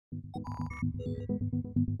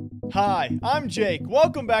Hi, I'm Jake.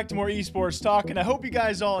 Welcome back to more Esports Talk, and I hope you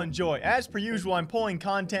guys all enjoy. As per usual, I'm pulling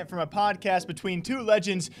content from a podcast between two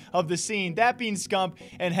legends of the scene, that being Scump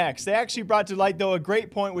and Hecz. They actually brought to light, though, a great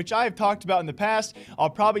point, which I have talked about in the past. I'll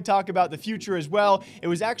probably talk about the future as well. It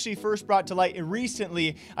was actually first brought to light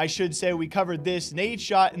recently, I should say. We covered this.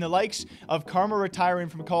 Nadeshot and the likes of Karma retiring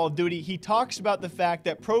from Call of Duty. He talks about the fact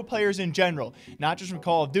that pro players in general, not just from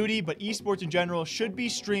Call of Duty, but esports in general, should be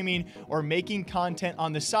streaming or making content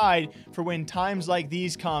on the side for when times like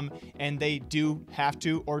these come and they do have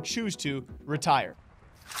to or choose to retire.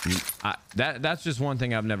 That's just one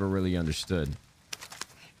thing I've never really understood.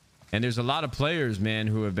 And there's a lot of players, man,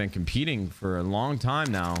 who have been competing for a long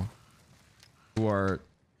time now, who are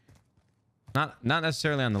not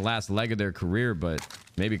necessarily on the last leg of their career, but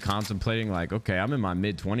maybe contemplating like, okay, I'm in my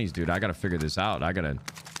mid-20s, dude. I got to figure this out.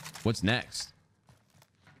 What's next?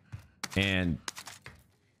 And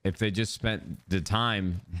if they just spent the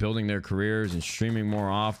time building their careers and streaming more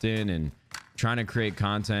often and trying to create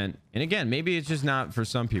content, and again, maybe it's just not for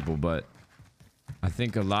some people, but I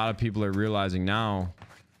think a lot of people are realizing now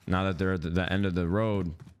that they're at the end of the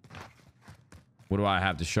road, what do I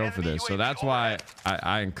have to show for this? So that's why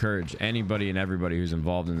I encourage anybody and everybody who's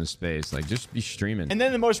involved in this space, like, just be streaming. And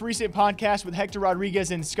then the most recent podcast with Hector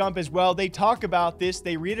Rodriguez and Scump as well, they talk about this,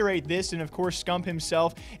 they reiterate this, and of course Scump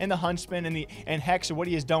himself and the Huntsman and Hecz and what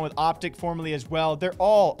he has done with Optic formerly as well. They're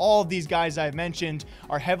all of these guys I've mentioned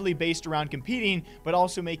are heavily based around competing, but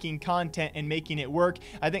also making content and making it work.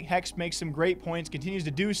 I think Hecz makes some great points, continues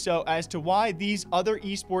to do so, as to why these other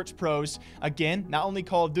esports pros, again, not only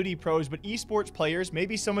Call of Duty pros, but esports players,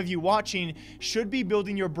 maybe some of you watching, should be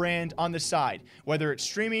building your brand on the side, whether it's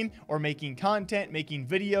streaming or making content, making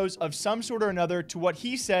videos of some sort or another, to what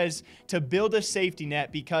he says, to build a safety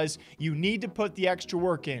net, because you need to put the extra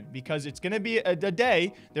work in, because it's going to be a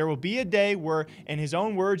day, there will be a day where, in his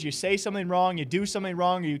own words, you say something wrong, you do something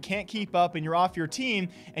wrong, or you can't keep up and you're off your team,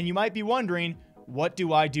 and you might be wondering, what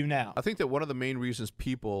do I do now? I think that one of the main reasons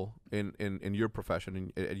people in your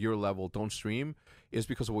profession, at your level, don't stream is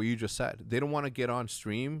because of what you just said. They don't want to get on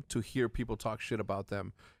stream to hear people talk shit about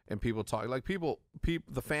them, and people talk like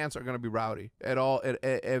the fans are going to be rowdy at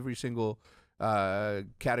every single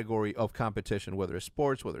category of competition, whether it's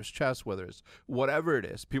sports, whether it's chess, whether it's whatever it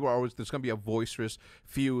is. People are always, there's going to be a boisterous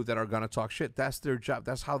few that are going to talk shit. That's their job.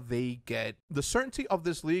 That's how they get. The certainty of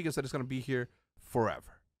this league is that it's going to be here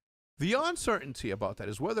forever. The uncertainty about that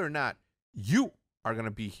is whether or not you are going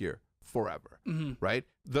to be here forever, right?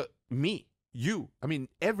 You, I mean,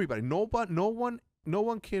 everybody, no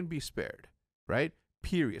one can be spared, right?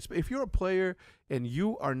 Period. But if you're a player and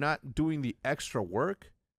you are not doing the extra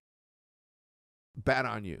work, bad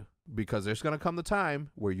on you, because there's going to come the time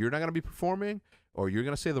where you're not going to be performing, or you're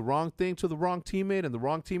going to say the wrong thing to the wrong teammate, and the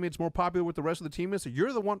wrong teammate's more popular with the rest of the teammates, so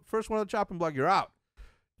you're the first one on the chopping block, you're out.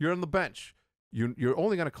 You're on the bench. You're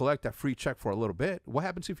only going to collect that free check for a little bit. What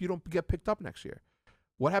happens if you don't get picked up next year?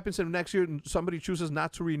 What happens if next year somebody chooses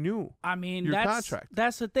not to renew your contract?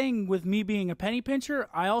 That's the thing with me being a penny pincher.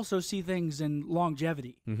 I also see things in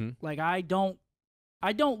longevity. Like, I don't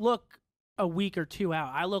look a week or two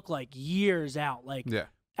out. I look like years out. Like,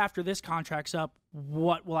 after this contract's up,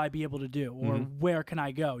 what will I be able to do? Or where can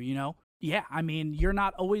I go, you know? Yeah, I mean, you're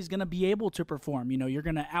not always going to be able to perform. You know, you're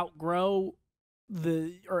going to outgrow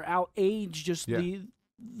or outage just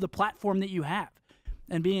the platform that you have.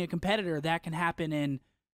 And being a competitor, that can happen in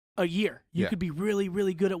a year. You could be really,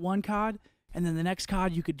 really good at one COD, and then the next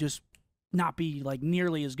COD you could just not be like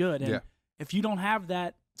nearly as good. And if you don't have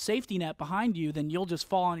that safety net behind you, then you'll just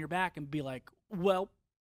fall on your back and be like, well,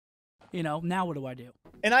 you know, now what do I do?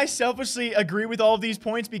 And I selfishly agree with all of these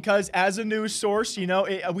points, because as a news source, you know,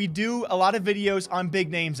 we do a lot of videos on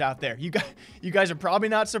big names out there. You guys are probably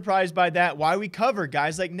not surprised by that. Why we cover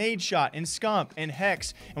guys like Nadeshot and Scump and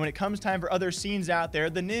Hecz. And when it comes time for other scenes out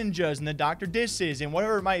there, the Ninjas and the Dr. Disses and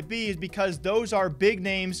whatever it might be, is because those are big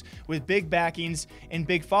names with big backings and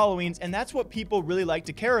big followings. And that's what people really like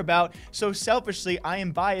to care about. So selfishly, I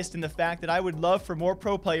am biased in the fact that I would love for more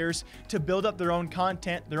pro players to build up their own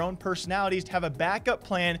content, their own personalities, to have a backup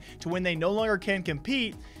plan to when they no longer can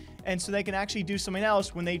compete, and so they can actually do something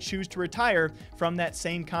else when they choose to retire from that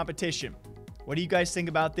same competition. What do you guys think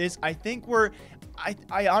about this? I think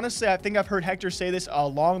I honestly think I've heard Hector say this a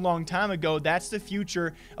long time ago. That's the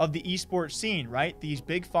future of the esports scene, right? These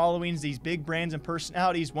big followings, these big brands and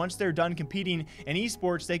personalities, once they're done competing in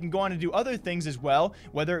esports, they can go on and do other things as well,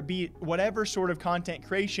 whether it be whatever sort of content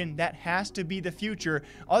creation. That has to be the future.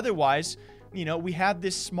 Otherwise, you know, we have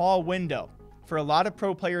this small window for a lot of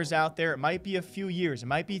pro players out there, it might be a few years. It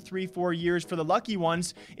might be 3-4 years. For the lucky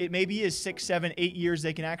ones, it maybe is 6, 7, 8 years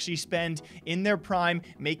they can actually spend in their prime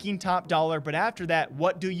making top dollar. But after that,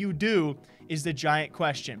 what do you do is the giant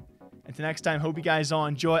question. Until next time, hope you guys all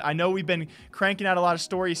enjoy. I know we've been cranking out a lot of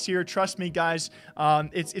stories here. Trust me, guys.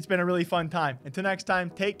 It's been a really fun time. Until next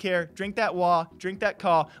time, take care. Drink that wa, drink that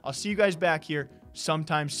ka. I'll see you guys back here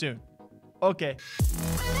sometime soon. Okay.